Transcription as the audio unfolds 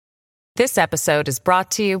This episode is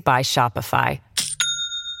brought to you by Shopify.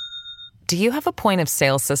 Do you have a point of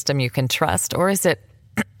sale system you can trust, or is it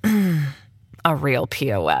a real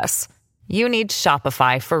POS? You need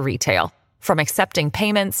Shopify for retail. From accepting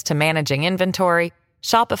payments to managing inventory,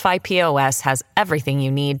 Shopify POS has everything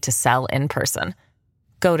you need to sell in person.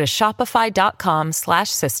 Go to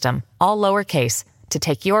shopify.com/system, all lowercase, to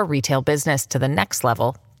take your retail business to the next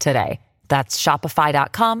level today. That's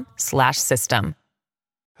shopify.com/system.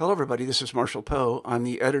 Hello, everybody. This is Marshall Poe. I'm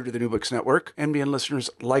the editor of the New Books Network. NBN listeners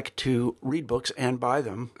like to read books and buy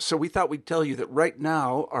them. So we thought we'd tell you that right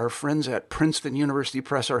now, our friends at Princeton University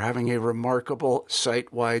Press are having a remarkable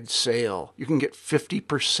site-wide sale. You can get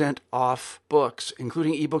 50% off books,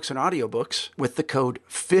 including ebooks and audiobooks, with the code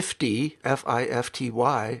 50,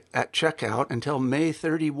 F-I-F-T-Y, at checkout until May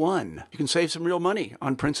 31. You can save some real money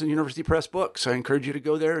on Princeton University Press books. I encourage you to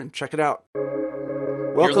go there and check it out.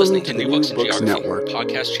 You're listening to New Books in Geography, Network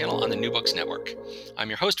podcast channel on the New Books Network. I'm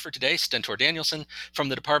your host for today, Stentor Danielson, from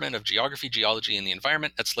the Department of Geography, Geology, and the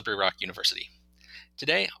Environment at Slippery Rock University.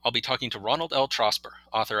 Today, I'll be talking to Ronald L. Trosper,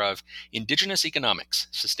 author of Indigenous Economics,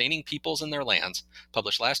 Sustaining Peoples and Their Lands,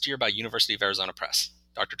 published last year by University of Arizona Press.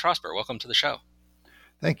 Dr. Trosper, welcome to the show.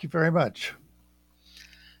 Thank you very much.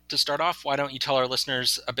 To start off, why don't you tell our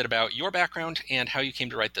listeners a bit about your background and how you came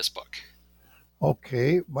to write this book?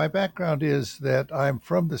 Okay, my background is that I'm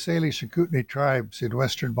from the Salish and Kootenai tribes in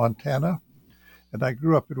western Montana, and I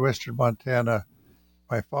grew up in western Montana.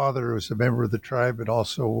 My father was a member of the tribe and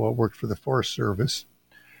also worked for the Forest Service.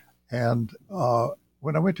 And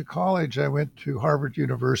when I went to college, I went to Harvard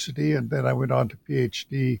University, and then I went on to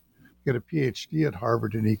get a PhD at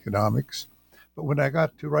Harvard in economics. But when I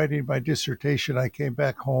got to writing my dissertation, I came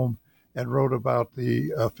back home and wrote about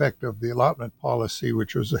the effect of the allotment policy,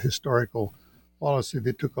 which was a historical policy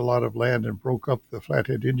that took a lot of land and broke up the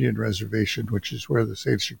Flathead Indian Reservation, which is where the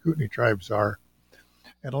Salish and Kootenai tribes are,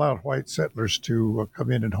 and allowed white settlers to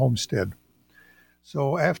come in and homestead.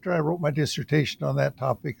 So after I wrote my dissertation on that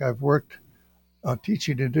topic, I've worked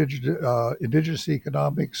teaching indigenous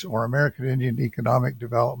economics or American Indian economic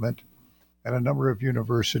development at a number of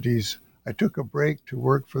universities. I took a break to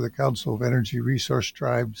work for the Council of Energy Resource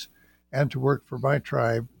Tribes and to work for my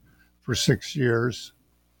tribe for 6 years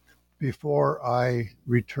before I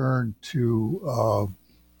returned to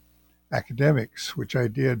academics, which I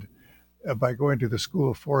did by going to the School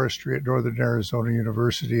of Forestry at Northern Arizona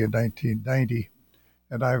University in 1990.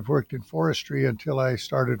 And I've worked in forestry until I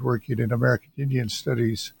started working in American Indian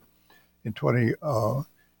Studies in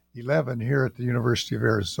 2011 here at the University of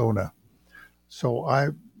Arizona. So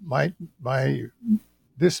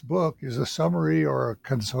this book is a summary or a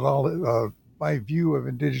my view of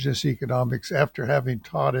indigenous economics after having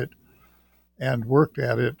taught it and worked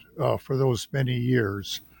at it for those many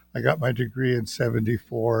years. I got my degree in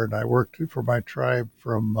 1974, and I worked for my tribe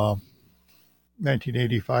from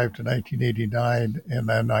 1985 to 1989, and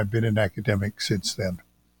then I've been in academics since then.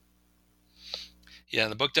 Yeah,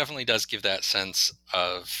 the book definitely does give that sense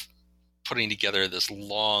of putting together this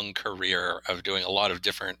long career of doing a lot of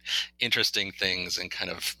different interesting things and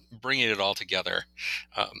kind of bringing it all together.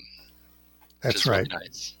 That's right. Really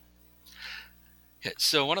nice. Yeah,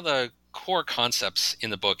 so one of the core concepts in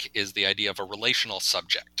the book is the idea of a relational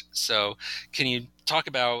subject. So can you talk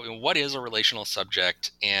about what is a relational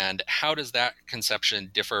subject and how does that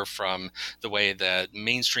conception differ from the way that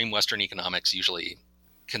mainstream Western economics usually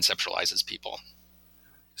conceptualizes people?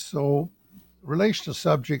 So relational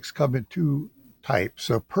subjects come in two types: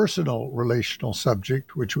 a personal relational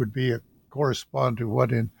subject, which would correspond to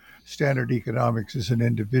what in standard economics is an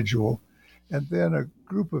individual, and then a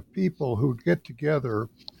group of people who get together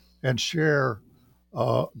and share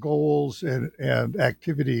goals and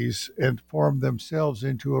activities and form themselves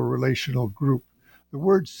into a relational group. The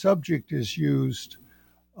word subject is used,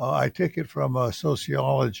 I take it from a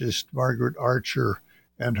sociologist, Margaret Archer,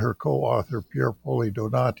 and her co-author, Pier Poli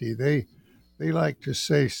Donati. They like to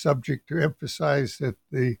say subject to emphasize that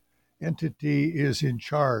the entity is in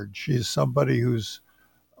charge, is somebody who's,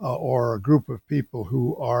 or a group of people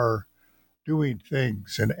who are doing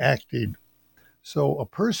things and acting. So a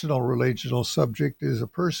personal relational subject is a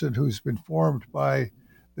person who's been formed by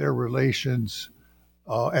their relations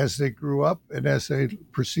as they grew up and as they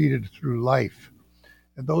proceeded through life.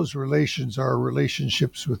 And those relations are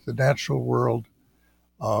relationships with the natural world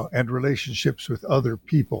and relationships with other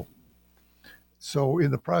people. So in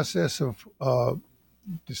the process of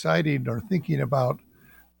deciding or thinking about,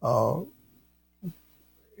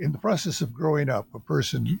 in the process of growing up, a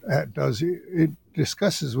person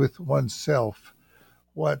discusses with oneself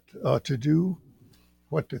what to do,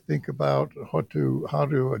 what to think about, how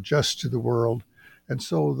to adjust to the world, And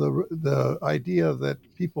so the idea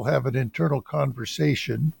that people have an internal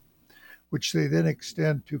conversation, which they then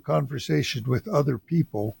extend to conversation with other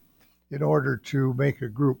people in order to make a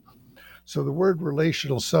group. So the word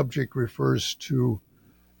relational subject refers to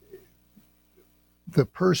the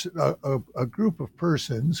person, a group of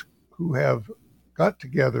persons who have got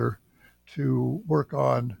together to work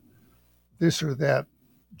on this or that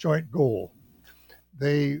joint goal.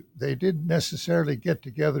 They didn't necessarily get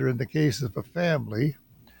together in the case of a family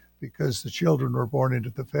because the children were born into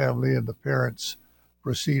the family and the parents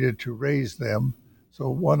proceeded to raise them. So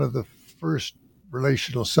one of the first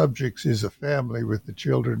relational subjects is a family with the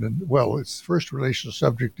children. And well, its first relational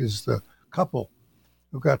subject is the couple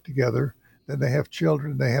who got together. Then they have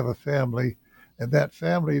children, they have a family, and that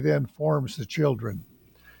family then forms the children.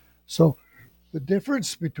 So the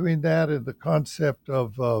difference between that and the concept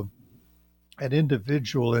of an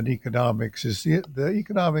individual in economics is the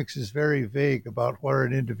economics is very vague about where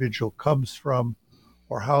an individual comes from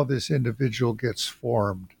or how this individual gets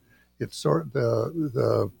formed. It's sort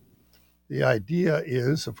of the idea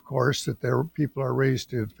is, of course, that people are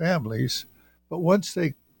raised in families, but once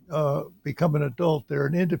they become an adult, they're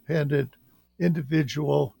an independent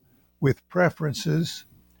individual with preferences.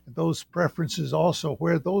 Those preferences also,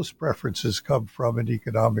 where those preferences come from in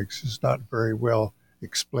economics is not very well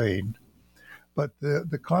explained. But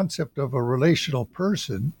the concept of a relational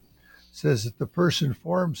person says that the person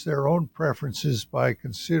forms their own preferences by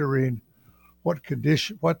considering what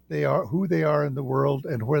they are, who they are in the world,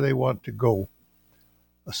 and where they want to go.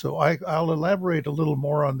 So I'll elaborate a little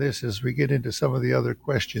more on this as we get into some of the other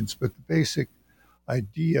questions, but the basic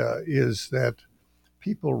idea is that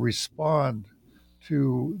people respond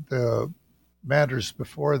to the matters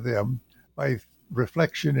before them by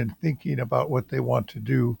reflection and thinking about what they want to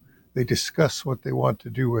do. They discuss what they want to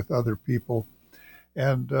do with other people.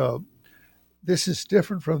 And this is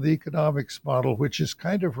different from the economics model, which is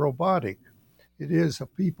kind of robotic. It is a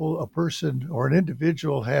person or an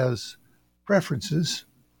individual has preferences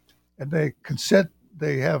and they consent,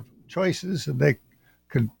 they have choices, and they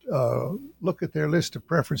can look at their list of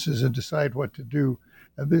preferences and decide what to do.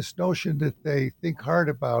 And this notion that they think hard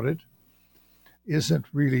about it isn't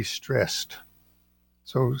really stressed.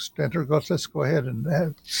 So, Stentor, let's go ahead and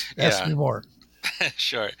ask me more.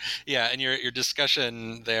 Sure. Yeah, and your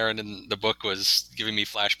discussion there and in the book was giving me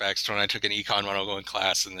flashbacks to when I took an Econ 101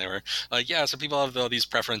 class, and they were like, yeah, so people have all these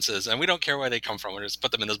preferences, and we don't care where they come from. We'll just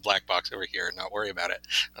put them in this black box over here and not worry about it.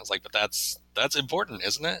 I was like, but that's important,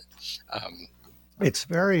 isn't it? It's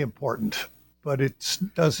very important, but it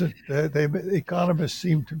doesn't. Economists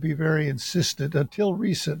seem to be very insistent until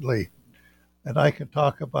recently, and I can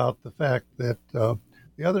talk about the fact that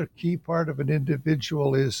the other key part of an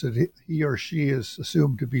individual is that he or she is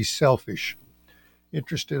assumed to be selfish,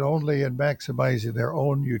 interested only in maximizing their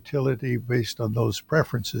own utility based on those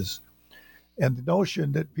preferences. And the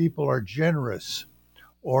notion that people are generous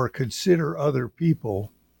or consider other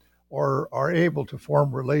people or are able to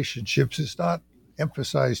form relationships is not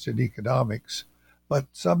emphasized in economics. But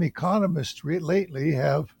some economists lately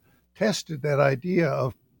have tested that idea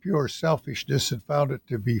of pure selfishness and found it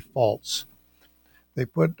to be false. They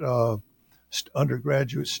put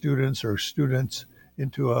undergraduate students or students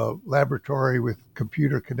into a laboratory with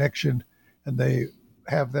computer connection, and they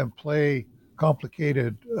have them play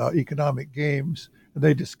complicated economic games. And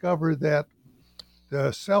they discover that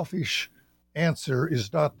the selfish answer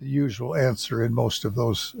is not the usual answer in most of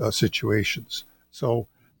those situations. So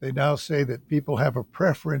they now say that people have a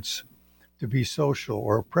preference to be social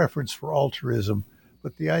or a preference for altruism,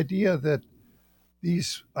 but the idea that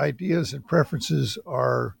these ideas and preferences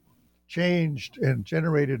are changed and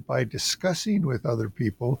generated by discussing with other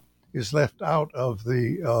people is left out of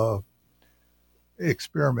the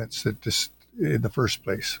experiments that in the first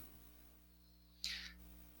place.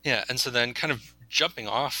 Yeah, and so then kind of jumping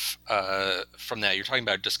off from that, you're talking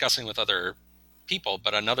about discussing with other people,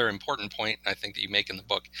 but another important point I think that you make in the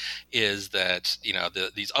book is that,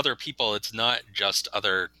 these other people, it's not just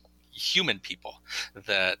other human people,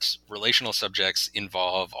 that relational subjects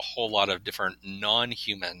involve a whole lot of different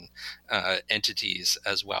non-human entities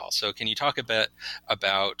as well. So can you talk a bit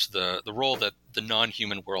about the role that the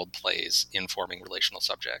non-human world plays in forming relational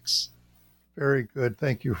subjects? Very good.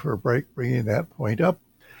 Thank you for bringing that point up.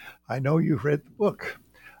 I know you've read the book.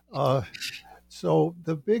 So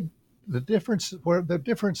the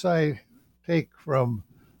difference I take from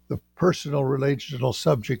the personal relational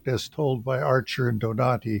subject as told by Archer and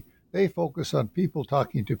Donati, they focus on people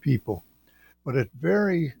talking to people. But a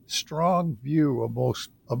very strong view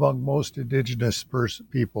among most indigenous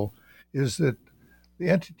people is that the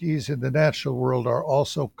entities in the natural world are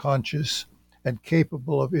also conscious and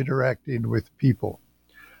capable of interacting with people.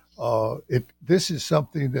 This is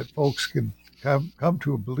something that folks can come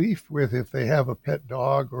to a belief with if they have a pet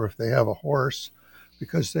dog or if they have a horse,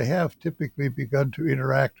 because they have typically begun to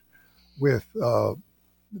interact with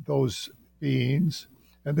those beings,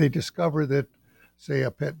 and they discover that, say,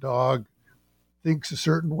 a pet dog thinks a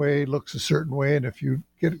certain way, looks a certain way, and if you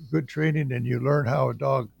get good training and you learn how a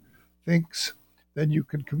dog thinks, then you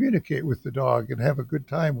can communicate with the dog and have a good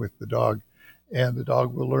time with the dog, and the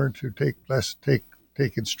dog will learn to take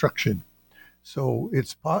instruction. So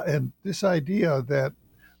and this idea that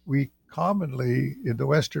we commonly in the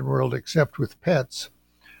Western world accept with pets,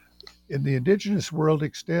 in the indigenous world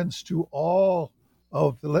extends to all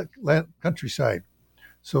of the countryside.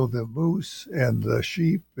 So the moose and the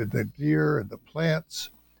sheep and the deer and the plants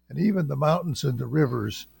and even the mountains and the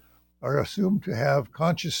rivers are assumed to have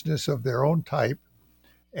consciousness of their own type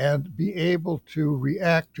and be able to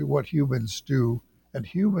react to what humans do. And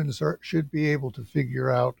humans should be able to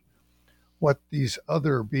figure out what these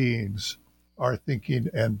other beings are thinking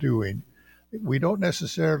and doing. We don't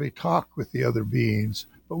necessarily talk with the other beings,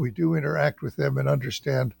 but we do interact with them and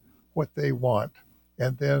understand what they want.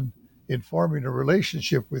 And then in forming a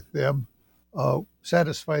relationship with them,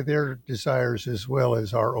 satisfy their desires as well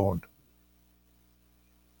as our own.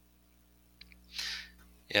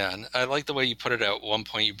 Yeah, and I like the way you put it at one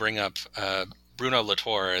point. You bring up Bruno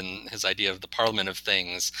Latour and his idea of the Parliament of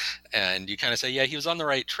Things, and you kind of say, yeah, he was on the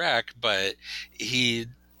right track, but he,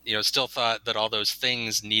 still thought that all those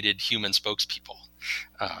things needed human spokespeople.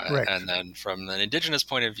 And then from an indigenous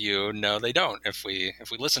point of view, no, they don't. If we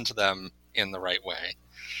listen to them in the right way.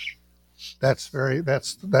 That's right.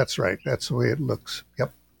 That's the way it looks.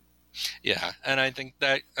 Yep. Yeah, and I think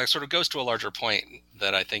that sort of goes to a larger point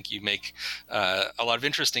that I think you make a lot of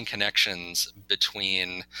interesting connections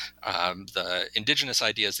between the indigenous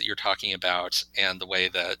ideas that you're talking about and the way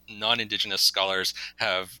that non-indigenous scholars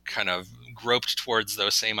have kind of groped towards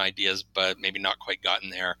those same ideas, but maybe not quite gotten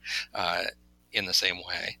there in the same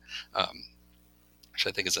way, which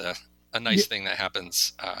I think is a nice thing that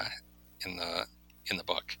happens in the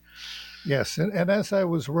book. Yes, and as I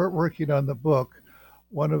was working on the book,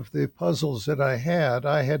 one of the puzzles that I had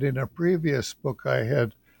in a previous book, I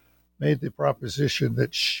had made the proposition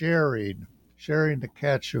that sharing the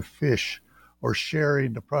catch of fish or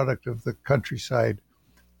sharing the product of the countryside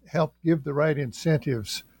helped give the right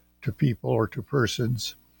incentives to people or to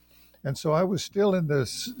persons. And so I was still in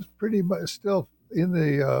this still in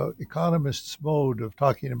the economist's mode of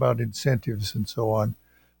talking about incentives and so on.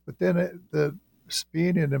 But then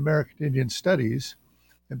being in American Indian Studies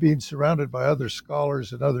and being surrounded by other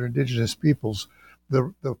scholars and other indigenous peoples,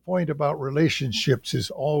 the point about relationships is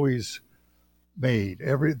always made.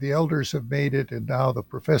 The elders have made it, and now the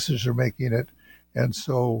professors are making it. And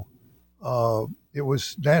so it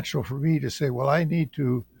was natural for me to say, well, I need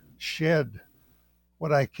to shed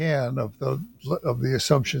what I can of the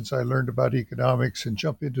assumptions I learned about economics and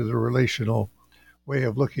jump into the relational way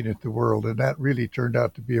of looking at the world. And that really turned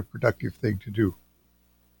out to be a productive thing to do.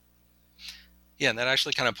 Yeah, and that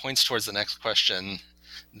actually kind of points towards the next question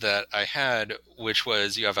that I had, which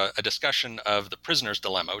was you have a discussion of the prisoner's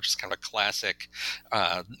dilemma, which is kind of a classic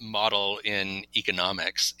model in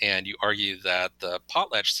economics. And you argue that the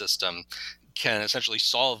potlatch system can essentially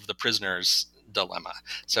solve the prisoner's dilemma.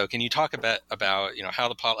 So can you talk a bit about how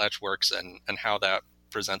the potlatch works and how that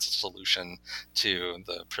presents a solution to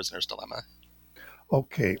the prisoner's dilemma?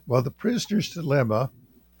 Okay, well, the prisoner's dilemma,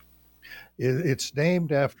 it's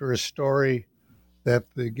named after a story that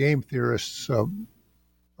the game theorists,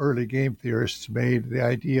 early game theorists, made. The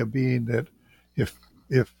idea being that if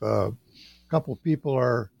a couple of people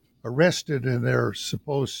are arrested and they're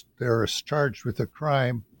charged with a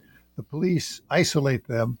crime, the police isolate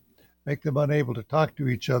them, make them unable to talk to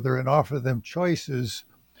each other, and offer them choices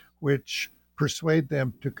which persuade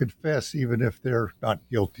them to confess even if they're not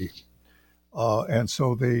guilty. And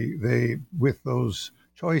so they with those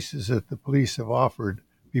choices that the police have offered,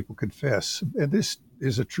 people confess. And this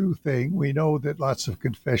is a true thing. We know that lots of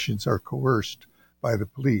confessions are coerced by the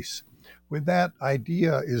police. When that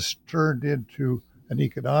idea is turned into an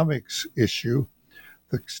economics issue,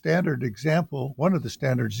 the standard example, one of the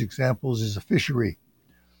standard examples, is a fishery,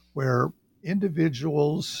 where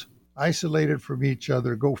individuals isolated from each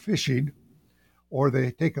other go fishing, or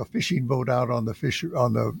they take a fishing boat out on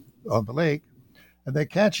the lake, and they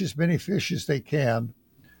catch as many fish as they can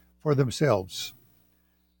for themselves.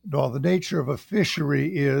 Now, the nature of a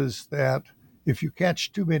fishery is that if you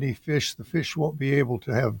catch too many fish, the fish won't be able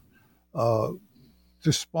to have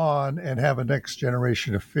to spawn and have a next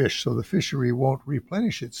generation of fish. So the fishery won't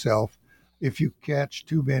replenish itself, if you catch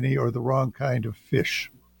too many or the wrong kind of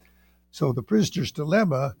fish. So the prisoner's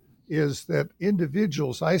dilemma is that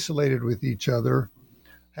individuals isolated with each other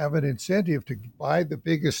have an incentive to buy the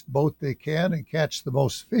biggest boat they can and catch the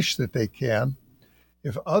most fish that they can.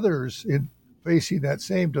 If others facing that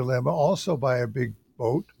same dilemma also buy a big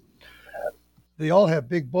boat, they all have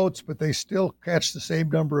big boats, but they still catch the same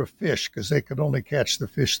number of fish because they can only catch the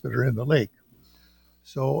fish that are in the lake.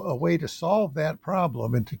 So a way to solve that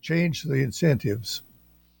problem and to change the incentives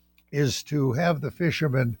is to have the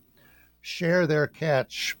fishermen share their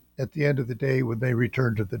catch at the end of the day when they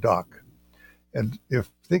return to the dock. And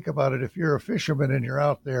think about it, if you're a fisherman and you're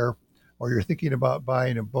out there or you're thinking about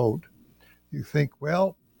buying a boat, you think,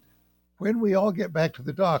 well, when we all get back to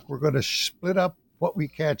the dock, we're going to split up what we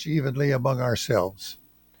catch evenly among ourselves.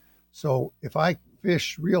 So if I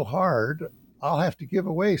fish real hard, I'll have to give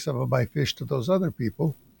away some of my fish to those other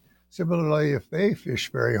people. Similarly, if they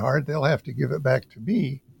fish very hard, they'll have to give it back to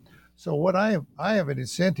me. So what I have an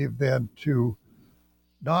incentive then to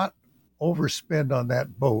not overspend on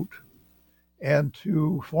that boat and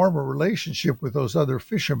to form a relationship with those other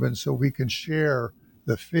fishermen so we can share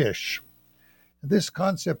the fish. This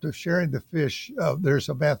concept of sharing the fish, there's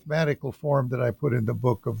a mathematical form that I put in the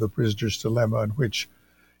book of The Prisoner's Dilemma, in which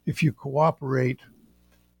if you cooperate,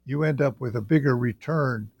 you end up with a bigger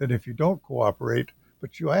return than if you don't cooperate,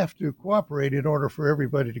 but you have to cooperate in order for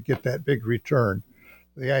everybody to get that big return.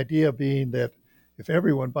 The idea being that if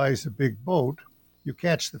everyone buys a big boat, you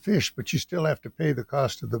catch the fish, but you still have to pay the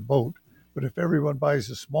cost of the boat. But if everyone buys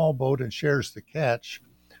a small boat and shares the catch,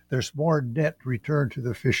 there's more net return to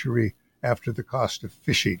the fishery after the cost of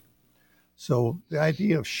fishing. So the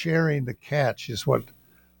idea of sharing the catch is what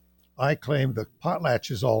I claim the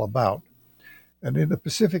potlatch is all about. And in the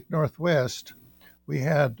Pacific Northwest, we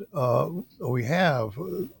have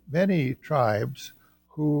many tribes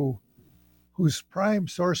whose prime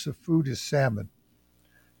source of food is salmon.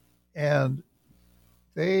 And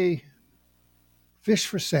they fish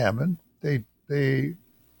for salmon. They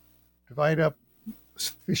divide up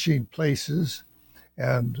fishing places,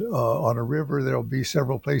 and on a river there'll be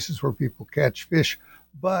several places where people catch fish,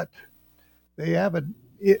 but they have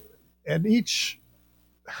and each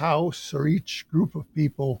house or each group of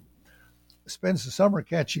people spends the summer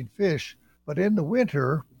catching fish, but in the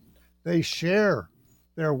winter they share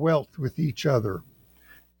their wealth with each other,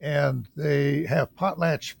 and they have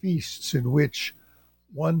potlatch feasts in which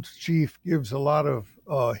one chief gives a lot of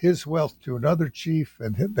his wealth to another chief,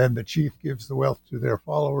 and then the chief gives the wealth to their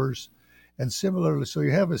followers. And similarly, so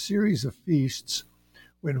you have a series of feasts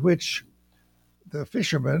in which the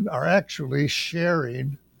fishermen are actually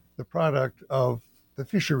sharing the product of the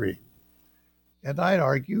fishery. And I'd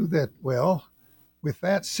argue that, well, with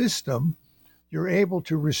that system, you're able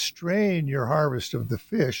to restrain your harvest of the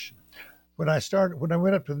fish. When I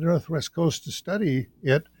went up to the Northwest Coast to study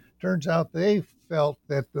it, turns out they felt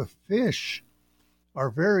that the fish are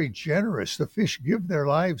very generous. The fish give their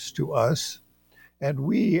lives to us, and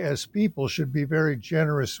we as people should be very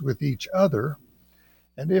generous with each other.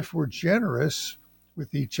 And if we're generous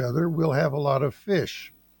with each other, we'll have a lot of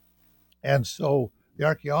fish. And so the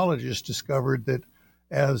archaeologists discovered that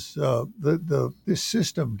as this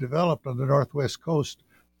system developed on the Northwest Coast,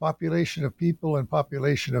 population of people and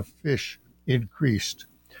population of fish increased.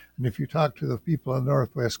 And if you talk to the people on the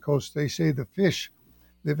Northwest Coast, they say the fish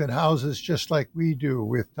live in houses just like we do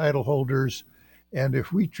with title holders. And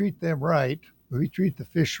if we treat them right, if we treat the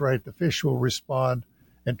fish right, the fish will respond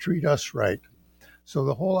and treat us right. So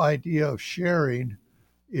the whole idea of sharing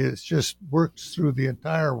is just works through the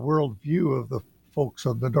entire worldview of the folks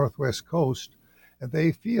on the Northwest Coast. And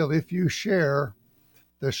they feel if you share,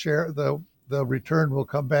 the return will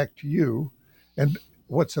come back to you. And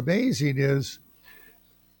what's amazing is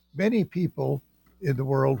many people in the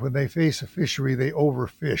world, when they face a fishery, they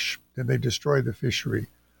overfish and they destroy the fishery.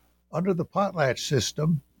 Under the potlatch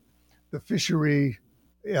system, the fishery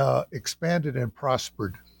expanded and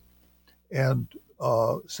prospered. And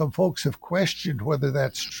some folks have questioned whether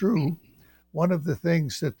that's true. One of the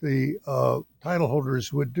things that the title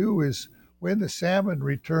holders would do is when the salmon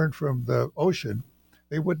returned from the ocean,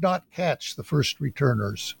 they would not catch the first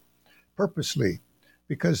returners purposely,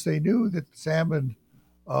 because they knew that salmon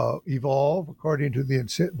evolve according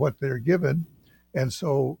to what they're given. And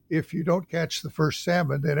so if you don't catch the first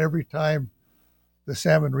salmon, then every time the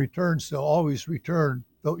salmon returns, they'll always return.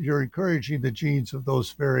 You're encouraging the genes of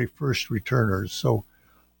those very first returners. So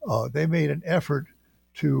they made an effort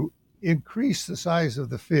to increase the size of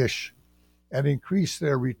the fish and increase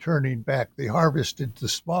their returning back. They harvested the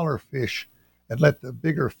smaller fish and let the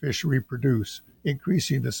bigger fish reproduce,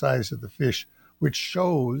 increasing the size of the fish, which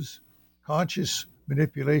shows conscious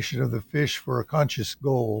manipulation of the fish for a conscious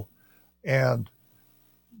goal. And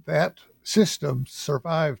that system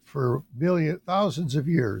survived for thousands of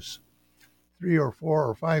years, 3 or 4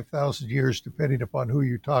 or 5,000 years, depending upon who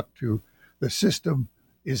you talk to. The system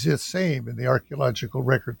is the same in the archaeological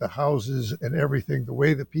record, the houses and everything, the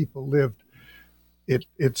way the people lived,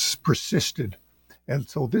 it's persisted. And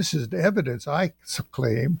so this is the evidence, I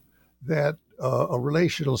claim, that a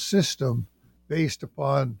relational system based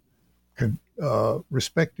upon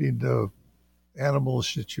respecting the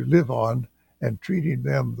animals that you live on and treating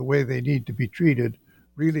them the way they need to be treated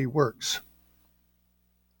really works.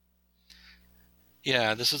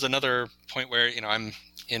 Yeah, this is another point where, I'm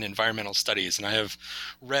in environmental studies, and I have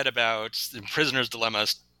read about the prisoner's dilemma,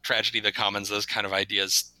 tragedy of the commons, those kind of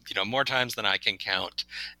ideas, more times than I can count.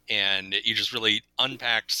 And you just really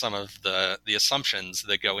unpacked some of the assumptions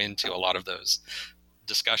that go into a lot of those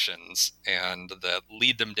discussions and that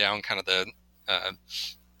lead them down kind of the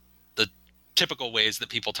typical ways that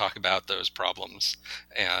people talk about those problems,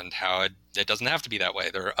 and how it doesn't have to be that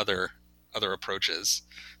way. There are other approaches.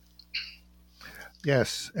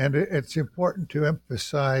 Yes, and it's important to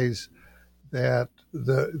emphasize that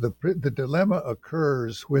the dilemma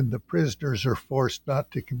occurs when the prisoners are forced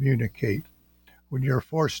not to communicate, when you're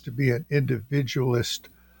forced to be an individualist,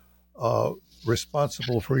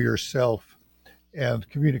 responsible for yourself, and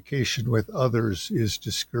communication with others is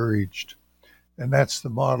discouraged. And that's the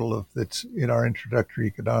model that's in our introductory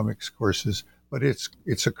economics courses, but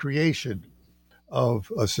it's a creation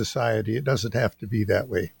of a society. It doesn't have to be that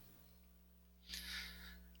way.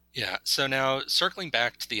 Yeah. So now circling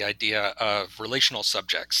back to the idea of relational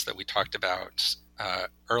subjects that we talked about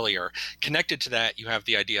earlier, connected to that, you have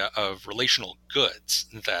the idea of relational goods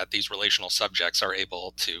that these relational subjects are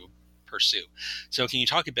able to pursue. So can you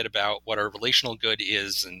talk a bit about what a relational good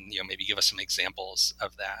is, and maybe give us some examples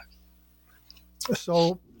of that?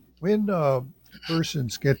 So when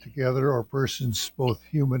persons get together, or persons, both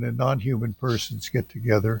human and non-human persons, get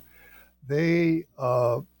together, they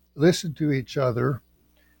listen to each other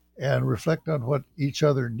and reflect on what each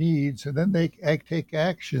other needs, and then they take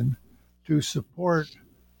action to support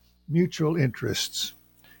mutual interests.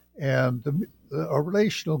 And a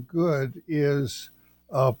relational good is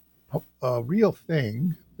a real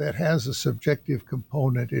thing that has a subjective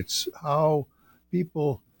component. It's how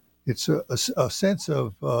people, it's a sense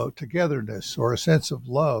of togetherness, or a sense of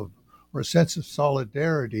love, or a sense of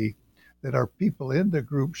solidarity that our people in the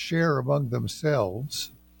group share among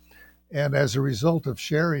themselves. And as a result of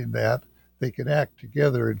sharing that, they can act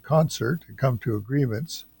together in concert and come to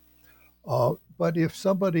agreements. But if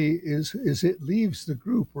somebody leaves the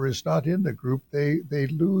group or is not in the group, they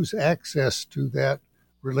lose access to that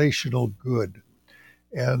relational good.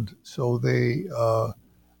 And so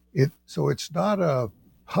it's not a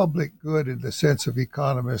public good in the sense of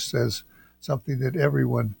economists as something that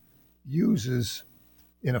everyone uses.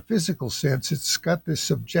 In a physical sense, it's got this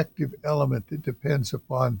subjective element that depends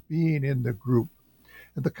upon being in the group.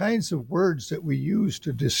 And the kinds of words that we use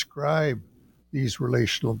to describe these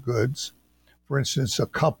relational goods, for instance, a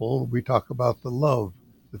couple, we talk about the love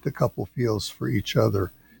that the couple feels for each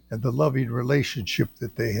other and the loving relationship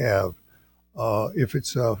that they have. If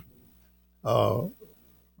it's a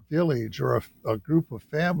village or a group of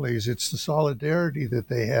families, it's the solidarity that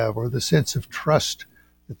they have, or the sense of trust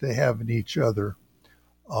that they have in each other.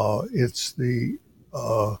 It's the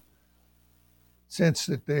sense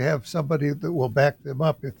that they have somebody that will back them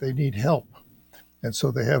up if they need help. And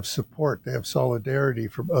so they have support, they have solidarity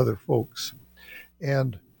from other folks.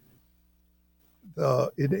 And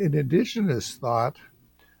in indigenous thought,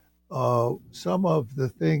 some of the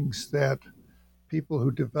things that people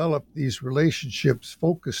who develop these relationships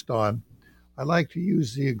focused on, I like to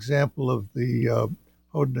use the example of the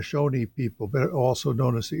Haudenosaunee people, but also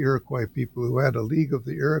known as the Iroquois people, who had a League of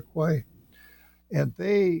the Iroquois. And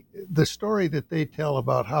the story that they tell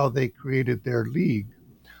about how they created their league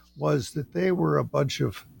was that they were a bunch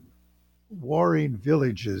of warring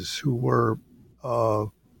villages who were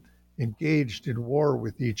engaged in war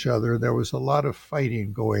with each other. There was a lot of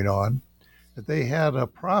fighting going on. They had a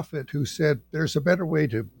prophet who said, there's a better way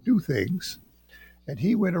to do things. And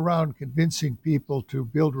he went around convincing people to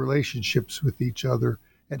build relationships with each other.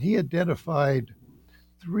 And he identified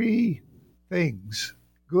 3 things,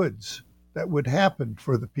 goods, that would happen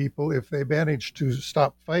for the people if they managed to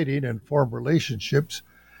stop fighting and form relationships.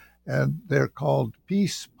 And they're called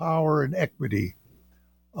peace, power, and equity.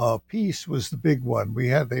 Peace was the big one.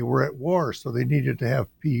 They were at war, so they needed to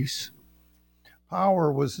have peace.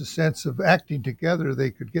 Power was the sense of acting together,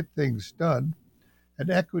 they could get things done. And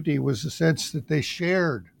equity was the sense that they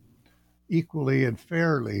shared equally and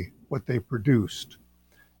fairly what they produced.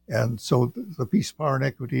 And so the peace, power, and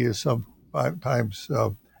equity is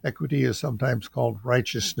sometimes called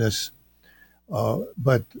righteousness,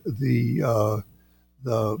 but the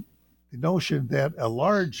notion that a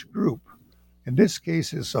large group, in this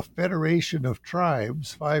case, is a federation of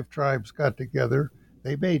tribes. 5 tribes got together.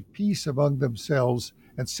 They made peace among themselves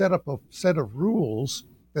and set up a set of rules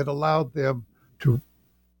that allowed them to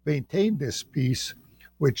maintain this peace,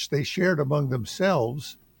 which they shared among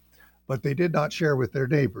themselves, but they did not share with their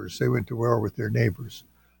neighbors. They went to war with their neighbors.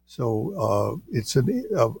 So it's a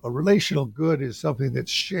relational good is something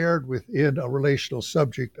that's shared within a relational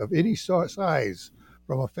subject of any size,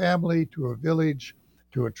 from a family to a village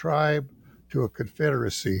to a tribe to a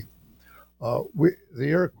confederacy. The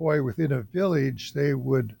Iroquois within a village, they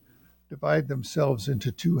would divide themselves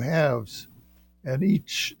into 2 halves, and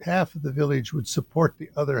each half of the village would support the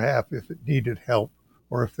other half if it needed help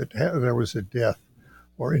or if there was a death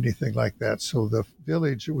or anything like that. So the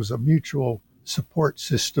village, it was a mutual support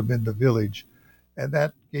system in the village, and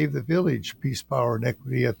that gave the village peace, power, and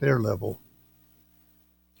equity at their level.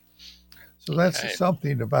 So that's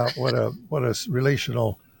something about what a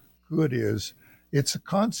relational good is. It's a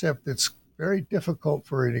concept that's very difficult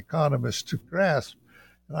for an economist to grasp,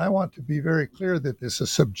 and I want to be very clear that there's a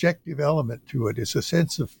subjective element to it. It's a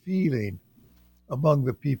sense of feeling among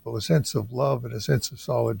the people, a sense of love and a sense of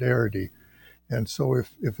solidarity. And so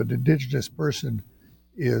if an indigenous person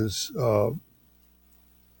is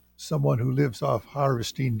someone who lives off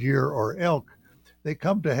harvesting deer or elk, they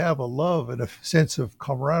come to have a love and a sense of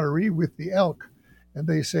camaraderie with the elk. And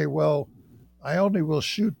they say, well, I only will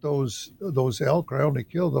shoot those elk, or I only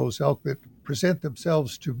kill those elk that present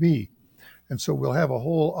themselves to me. And so we'll have a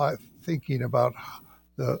whole thinking about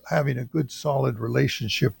having a good, solid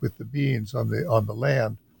relationship with the beings on the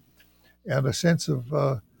land, and a sense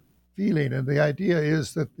of feeling. And the idea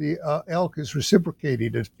is that the elk is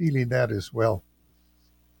reciprocating and feeling that as well.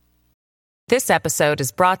 This episode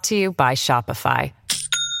is brought to you by Shopify.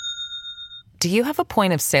 Do you have a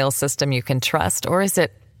point of sale system you can trust, or is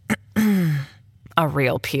it a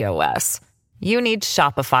real POS? You need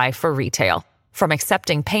Shopify for retail. From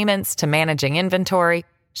accepting payments to managing inventory,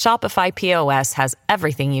 Shopify POS has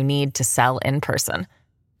everything you need to sell in person.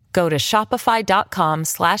 Go to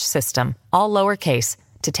shopify.com/system, all lowercase,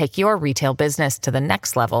 to take your retail business to the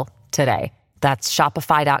next level today. That's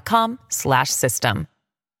shopify.com/system.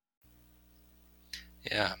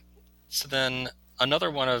 Yeah. So then another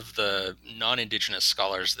one of the non-Indigenous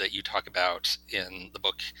scholars that you talk about in the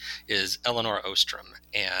book is Elinor Ostrom.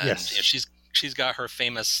 And yes. She's got her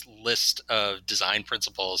famous list of design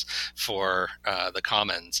principles for the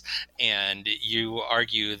commons. And you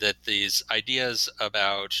argue that these ideas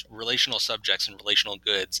about relational subjects and relational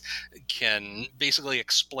goods can basically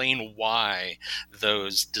explain why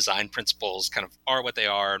those design principles kind of are what they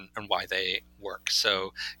are and why they work.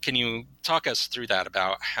 So can you talk us through that,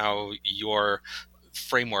 about how your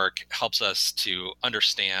framework helps us to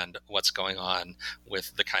understand what's going on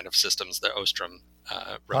with the kind of systems that Ostrom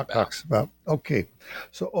talks about? Okay,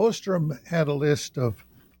 so Ostrom had a list of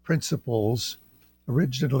principles,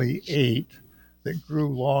 originally 8, that grew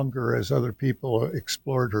longer as other people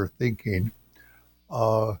explored her thinking.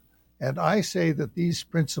 And I say that these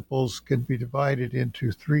principles can be divided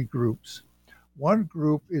into 3 groups. One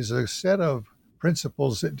group is a set of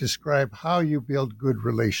principles that describe how you build good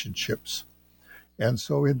relationships. And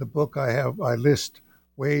so in the book, I list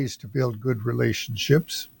ways to build good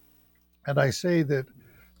relationships. And I say that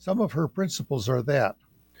some of her principles are that.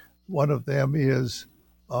 One of them is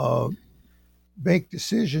make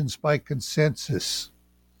decisions by consensus.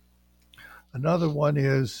 Another one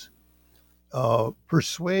is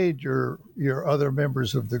persuade your other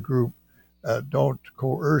members of the group, don't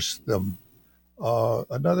coerce them.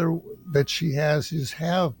 Another that she has is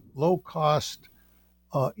have low-cost,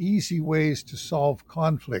 easy ways to solve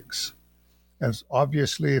conflicts. And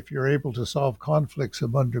obviously, if you're able to solve conflicts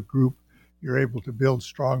among a group, you're able to build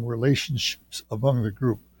strong relationships among the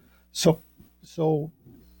group. So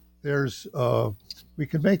there's we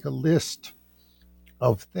can make a list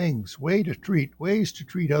of things, ways to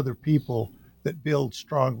treat other people that build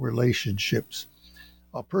strong relationships.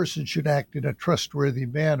 A person should act in a trustworthy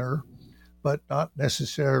manner, but not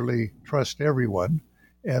necessarily trust everyone.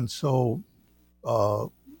 And so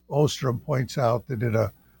Ostrom points out that in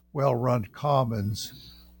a well-run commons,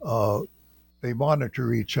 they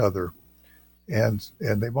monitor each other, and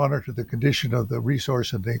they monitor the condition of the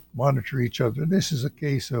resource, and they monitor each other. And this is a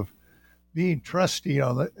case of being trusting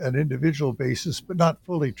on an individual basis, but not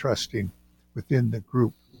fully trusting within the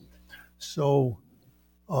group. So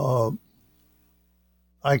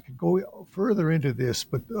I could go further into this,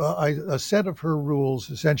 but a set of her rules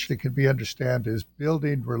essentially can be understood as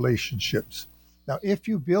building relationships. Now, if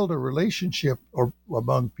you build a relationship or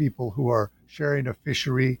among people who are sharing a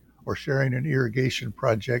fishery or sharing an irrigation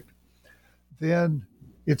project, then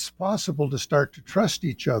it's possible to start to trust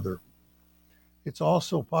each other. It's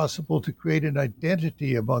also possible to create an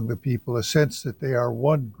identity among the people, a sense that they are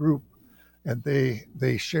one group and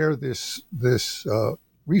they share this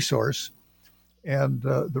resource, and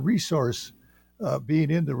the resource being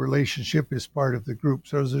in the relationship is part of the group.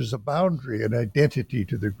 So there's a boundary, an identity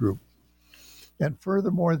to the group. And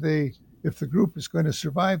furthermore, if the group is going to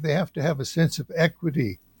survive, they have to have a sense of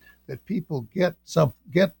equity, that people get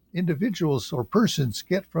individuals or persons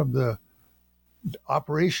get from the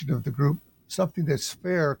operation of the group something that's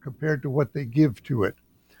fair compared to what they give to it.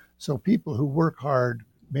 So people who work hard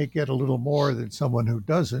may get a little more than someone who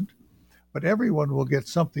doesn't, but everyone will get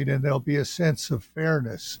something, and there'll be a sense of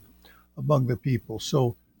fairness among the people.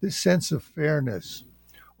 So this sense of fairness,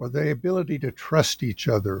 or the ability to trust each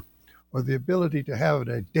other, or the ability to have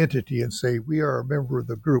an identity and say, we are a member of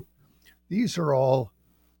the group, these are all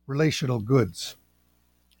relational goods.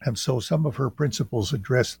 And so some of her principles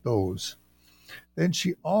address those. Then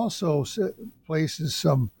she also places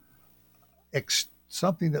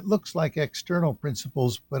something that looks like external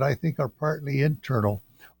principles, but I think are partly internal.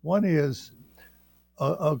 One is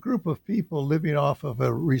a group of people living off of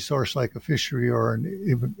a resource like a fishery or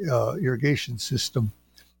an irrigation system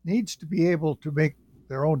needs to be able to make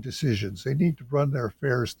their own decisions. They need to run their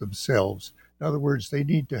affairs themselves. In other words, they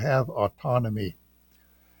need to have autonomy.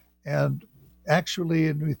 And actually,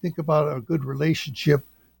 when we think about a good relationship,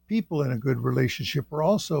 people in a good relationship are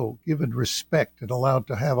also given respect and allowed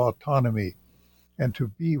to have autonomy and to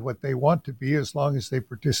be what they want to be as long as they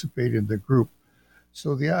participate in the group.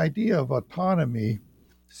 So the idea of autonomy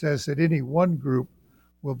says that any one group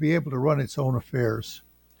will be able to run its own affairs.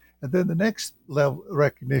 And then the next level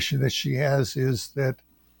recognition that she has is that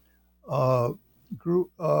a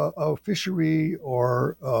fishery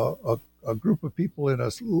or a group of people at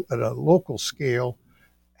a local scale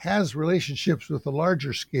has relationships with a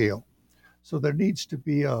larger scale. So there needs to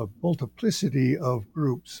be a multiplicity of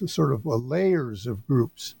groups, sort of layers of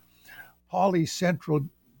groups. Polycentric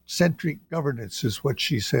governance is what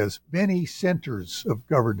she says, many centers of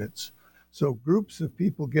governance. So groups of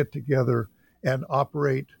people get together and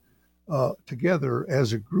operate together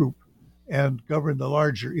as a group and govern the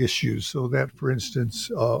larger issues. So that, for instance,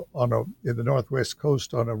 in the Northwest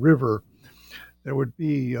Coast on a river, there would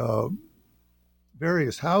be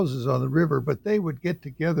various houses on the river, but they would get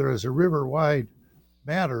together as a river-wide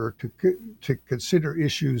matter to consider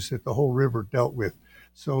issues that the whole river dealt with.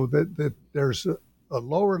 So that there's a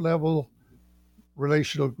lower level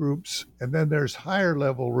relational groups, and then there's higher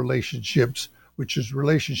level relationships, which is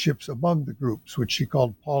relationships among the groups, which she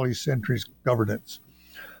called polycentric governance.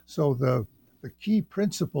 So the key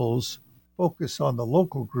principles focus on the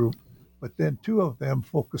local group, but then two of them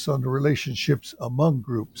focus on the relationships among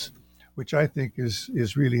groups, which I think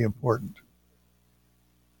is really important.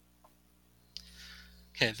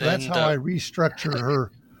 Okay, so that's how I restructure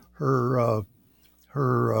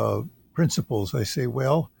her principles. I say,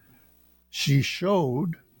 well, she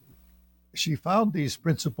found these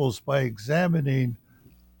principles by examining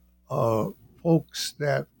folks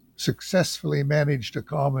that successfully managed a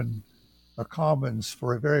commons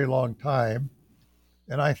for a very long time.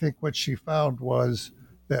 And I think what she found was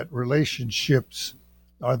that relationships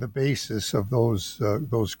are the basis of those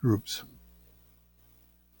groups.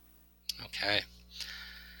 Okay.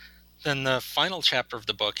 Then the final chapter of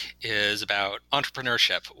the book is about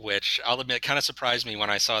entrepreneurship, which I'll admit kind of surprised me when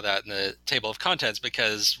I saw that in the table of contents,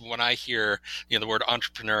 because when I hear the word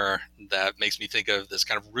entrepreneur, that makes me think of this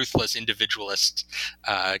kind of ruthless individualist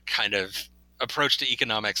kind of approach to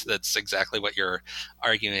economics. That's exactly what you're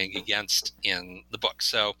arguing against in the book.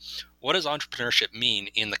 So what does entrepreneurship mean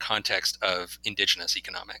in the context of indigenous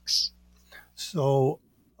economics? So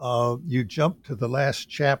you jump to the last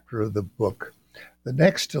chapter of the book. The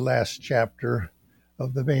next to last chapter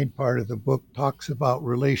of the main part of the book talks about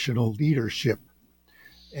relational leadership.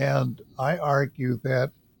 And I argue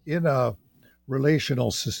that in a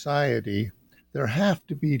relational society, there have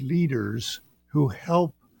to be leaders who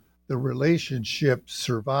help the relationship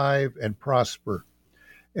survive and prosper.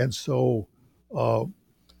 And so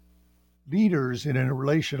leaders in a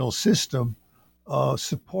relational system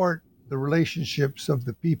support the relationships of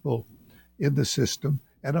the people in the system.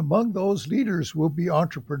 And among those leaders will be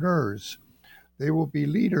entrepreneurs. They will be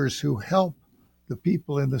leaders who help the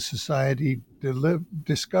people in the society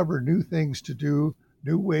discover new things to do,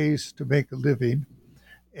 new ways to make a living.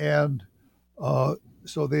 And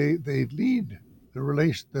so they lead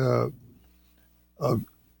the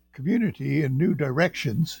community in new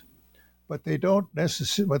directions, but they don't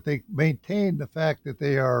necessarily, but they maintain the fact that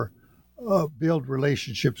they are build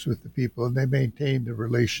relationships with the people, and they maintain the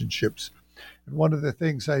relationships. And one of the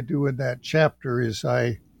things I do in that chapter is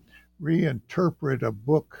I reinterpret a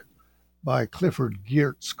book by Clifford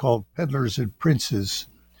Geertz called Peddlers and Princes.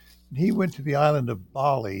 And he went to the island of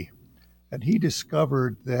Bali, and he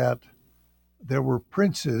discovered that there were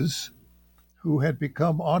princes who had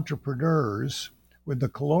become entrepreneurs when the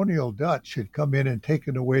colonial Dutch had come in and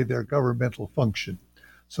taken away their governmental function.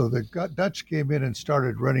 So the Dutch came in and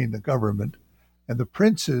started running the government, and the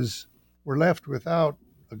princes were left without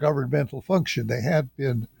a governmental function. They had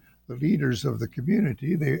been the leaders of the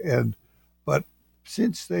community, but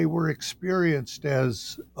since they were experienced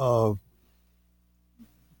as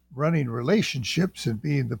running relationships and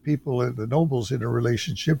being the people and the nobles in a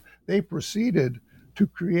relationship, they proceeded to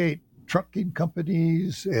create trucking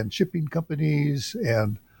companies and shipping companies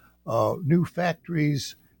and new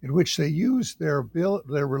factories in which they used their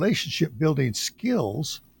relationship building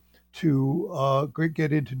skills to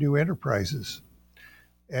get into new enterprises.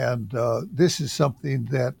 And this is something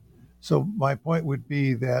that, so my point would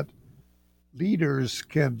be that leaders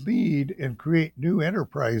can lead and create new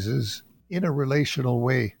enterprises in a relational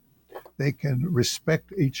way. They can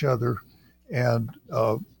respect each other and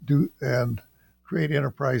create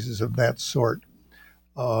enterprises of that sort.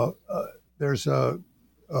 There's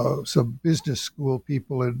some business school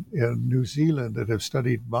people in New Zealand that have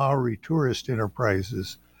studied Maori tourist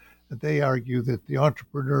enterprises. And they argue that the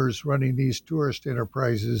entrepreneurs running these tourist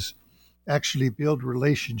enterprises actually build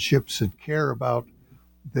relationships and care about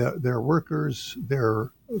their workers,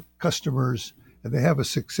 their customers, and they have a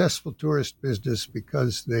successful tourist business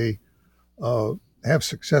because they have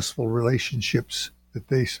successful relationships that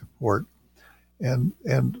they support. And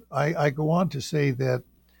I go on to say that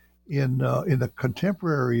in the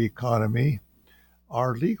contemporary economy,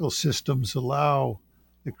 our legal systems allow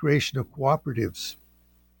the creation of cooperatives.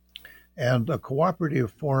 And a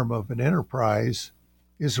cooperative form of an enterprise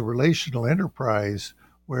is a relational enterprise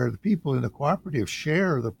where the people in the cooperative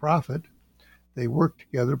share the profit. They work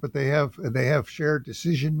together, but they have shared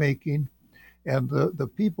decision making. And the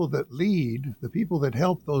people that lead, the people that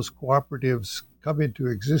help those cooperatives come into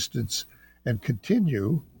existence and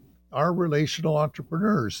continue, are relational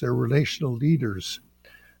entrepreneurs. They're relational leaders.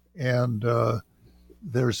 And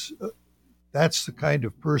that's the kind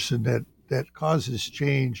of person that causes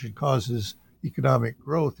change and causes economic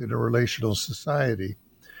growth in a relational society.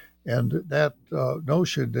 And that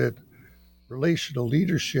notion that relational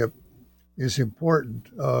leadership is important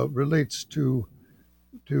relates to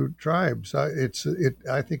tribes.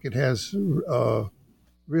 I think it has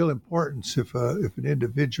real importance if an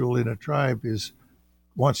individual in a tribe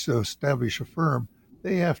wants to establish a firm.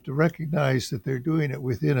 They have to recognize that they're doing it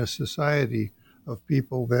within a society of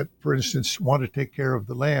people that, for instance, want to take care of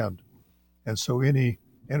the land. And so any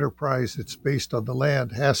enterprise that's based on the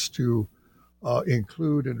land has to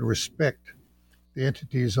include and respect the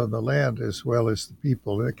entities on the land as well as the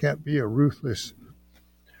people. And it can't be a ruthless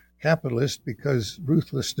capitalist, because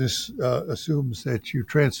ruthlessness assumes that you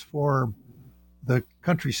transform the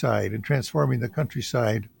countryside, and transforming the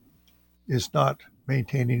countryside is not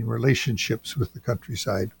maintaining relationships with the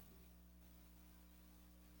countryside.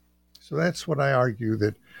 So that's what I argue,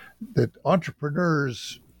 that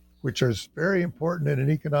entrepreneurs, which is very important in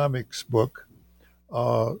an economics book, they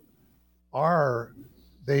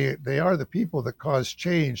are the people that cause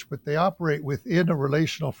change, but they operate within a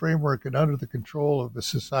relational framework and under the control of the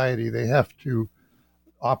society. They have to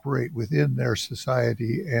operate within their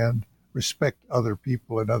society and respect other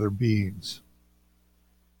people and other beings.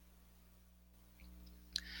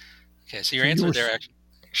 Okay, so your answer there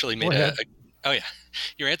actually made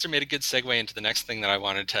your answer made a good segue into the next thing that I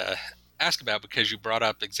wanted to ask about, because you brought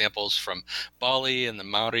up examples from Bali and the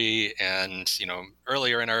Maori, and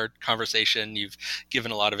earlier in our conversation you've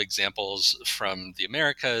given a lot of examples from the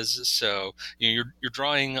Americas. So you're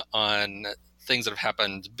drawing on things that have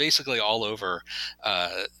happened basically all over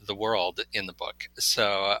the world in the book.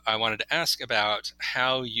 So I wanted to ask about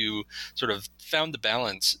how you sort of found the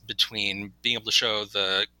balance between being able to show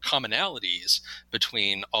the commonalities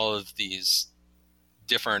between all of these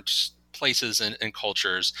different places and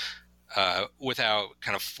cultures without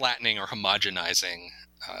kind of flattening or homogenizing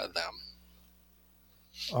them.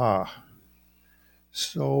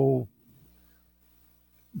 So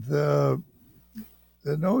the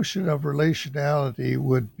notion of relationality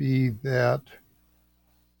would be that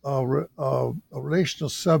a relational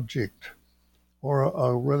subject or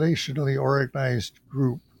a relationally organized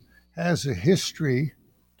group has a history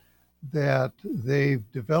that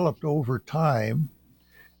they've developed over time,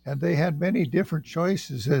 and they had many different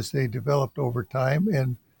choices as they developed over time.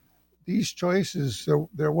 And these choices,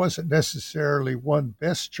 there wasn't necessarily one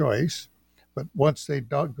best choice, but once they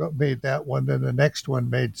made that one, then the next one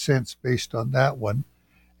made sense based on that one.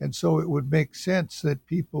 And so it would make sense that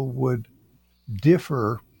people would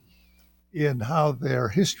differ in how their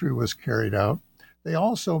history was carried out. They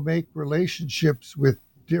also make relationships with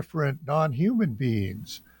different non-human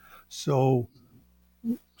beings. So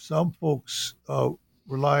some folks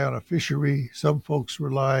rely on a fishery, some folks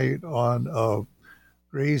rely on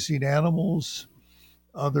grazing animals,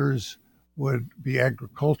 others would be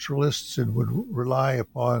agriculturalists and would rely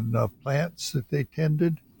upon plants that they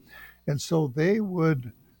tended. And so they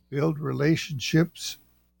would build relationships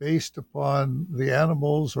based upon the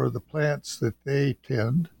animals or the plants that they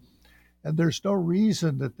tend. And there's no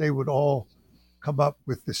reason that they would all come up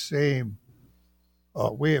with the same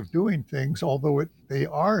way of doing things, although they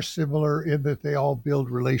are similar in that they all build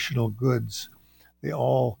relational goods. They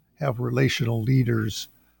all have relational leaders,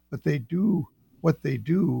 but they do what they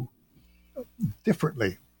do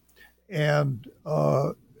differently. And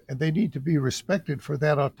they need to be respected for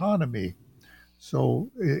that autonomy. So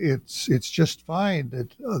it's just fine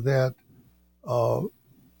that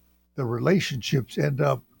the relationships end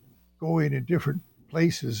up going in different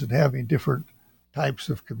places and having different types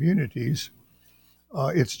of communities.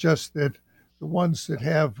 It's just that the ones that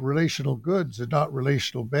have relational goods and not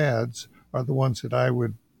relational bads are the ones that I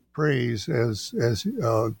would praise as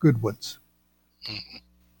good ones. Mm-hmm.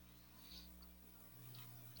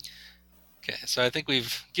 Okay, so I think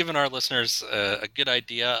we've given our listeners a good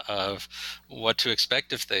idea of what to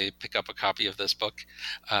expect if they pick up a copy of this book.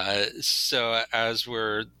 So as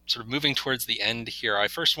we're sort of moving towards the end here, I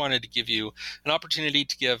first wanted to give you an opportunity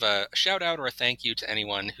to give a shout out or a thank you to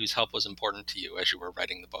anyone whose help was important to you as you were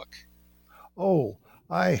writing the book. Oh,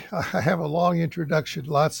 I have a long introduction.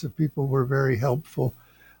 Lots of people were very helpful.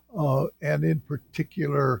 And in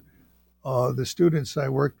particular, the students I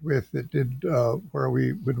worked with that did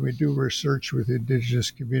when we do research with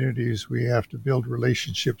indigenous communities, we have to build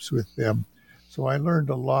relationships with them. So I learned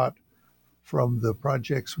a lot from the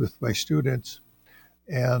projects with my students,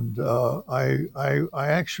 and I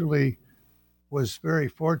actually was very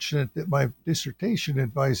fortunate that my dissertation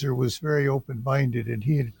advisor was very open-minded, and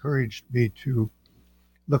he encouraged me to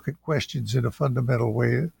look at questions in a fundamental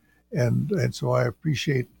way, and so I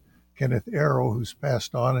appreciate Kenneth Arrow, who's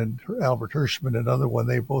passed on, and Albert Hirschman, another one.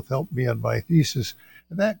 They both helped me on my thesis,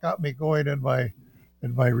 and that got me going in my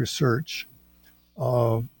research.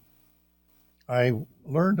 I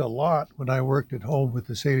learned a lot when I worked at home with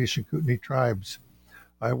the Salish and Kootenai tribes.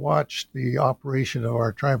 I watched the operation of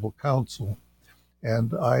our tribal council,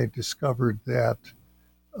 and I discovered that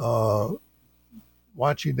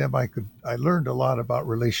watching them, I learned a lot about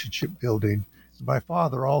relationship building. My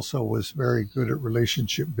father also was very good at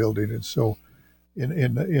relationship building, and so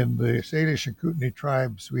in the Salish and Kootenai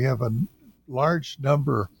tribes, we have a large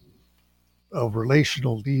number of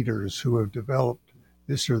relational leaders who have developed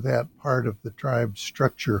this or that part of the tribe's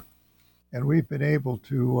structure, and we've been able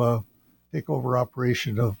to take over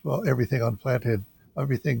operation of everything on Flathead,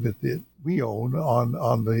 everything that we own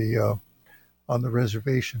on the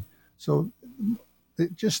reservation. So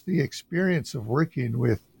just the experience of working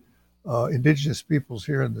with indigenous peoples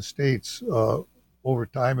here in the States over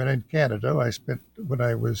time, and in Canada, when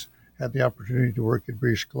I had the opportunity to work in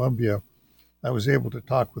British Columbia, I was able to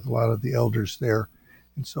talk with a lot of the elders there,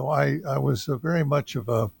 and so I was very much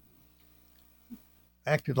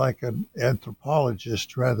acted like an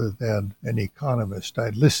anthropologist rather than an economist. I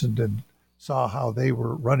listened and saw how they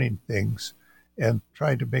were running things, and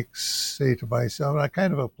tried to say to myself, and I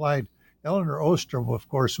kind of applied. Eleanor Ostrom, of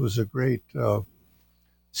course, was a great.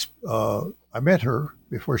 I met her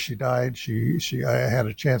before she died. I had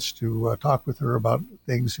a chance to talk with her about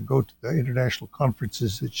things and go to the international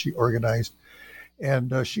conferences that she organized.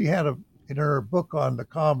 And she had in her book on the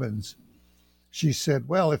commons, she said,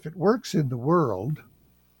 well, if it works in the world,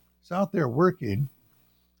 it's out there working,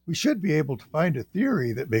 we should be able to find a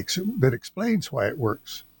theory that explains why it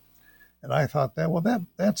works. And I thought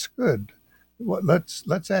that's good.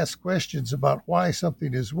 Let's ask questions about why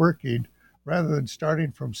something is working, rather than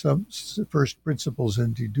starting from some first principles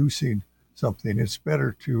and deducing something. It's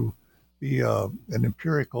better to be an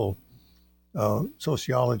empirical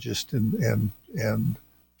sociologist and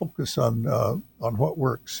focus on what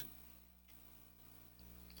works,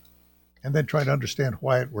 and then try to understand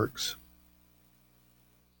why it works.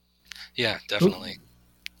 Yeah, definitely.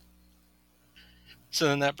 So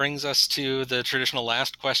then that brings us to the traditional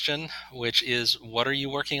last question, which is, what are you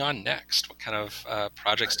working on next? What kind of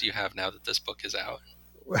projects do you have now that this book is out?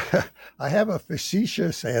 I have a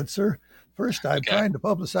facetious answer. First, I'm trying to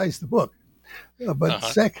publicize the book. But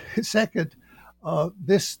second,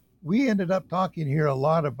 we ended up talking here a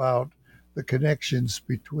lot about the connections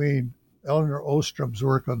between Elinor Ostrom's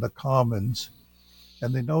work on the commons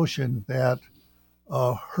and the notion that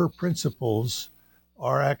her principles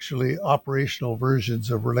are actually operational versions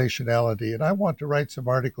of relationality. And I want to write some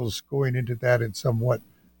articles going into that in somewhat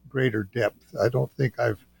greater depth. I don't think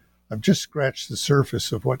I've just scratched the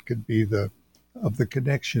surface of what could be the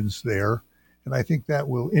connections there. And I think that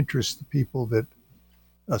will interest the people that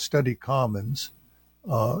study commons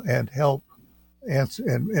and help answer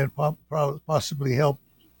and possibly help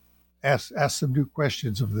ask some new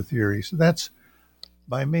questions of the theory. So that's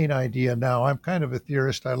my main idea now. I'm kind of a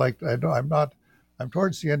theorist. I'm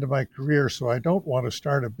towards the end of my career, so I don't want to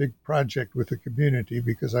start a big project with the community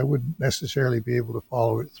because I wouldn't necessarily be able to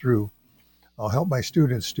follow it through. I'll help my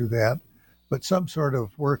students do that, but some sort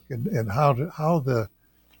of work and how the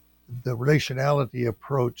relationality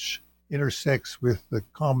approach intersects with the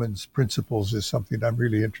commons principles is something I'm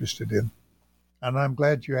really interested in. And I'm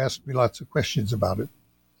glad you asked me lots of questions about it.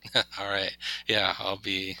 All right. Yeah, I'll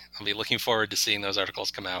be looking forward to seeing those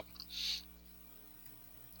articles come out.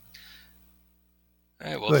 All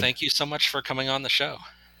right. Well, Thank you so much for coming on the show.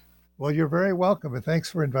 Well, you're very welcome, and thanks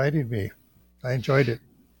for inviting me. I enjoyed it.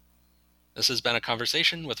 This has been a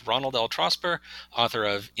conversation with Ronald L. Trosper, author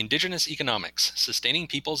of Indigenous Economics: Sustaining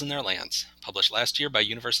Peoples in Their Lands, published last year by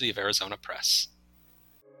University of Arizona Press.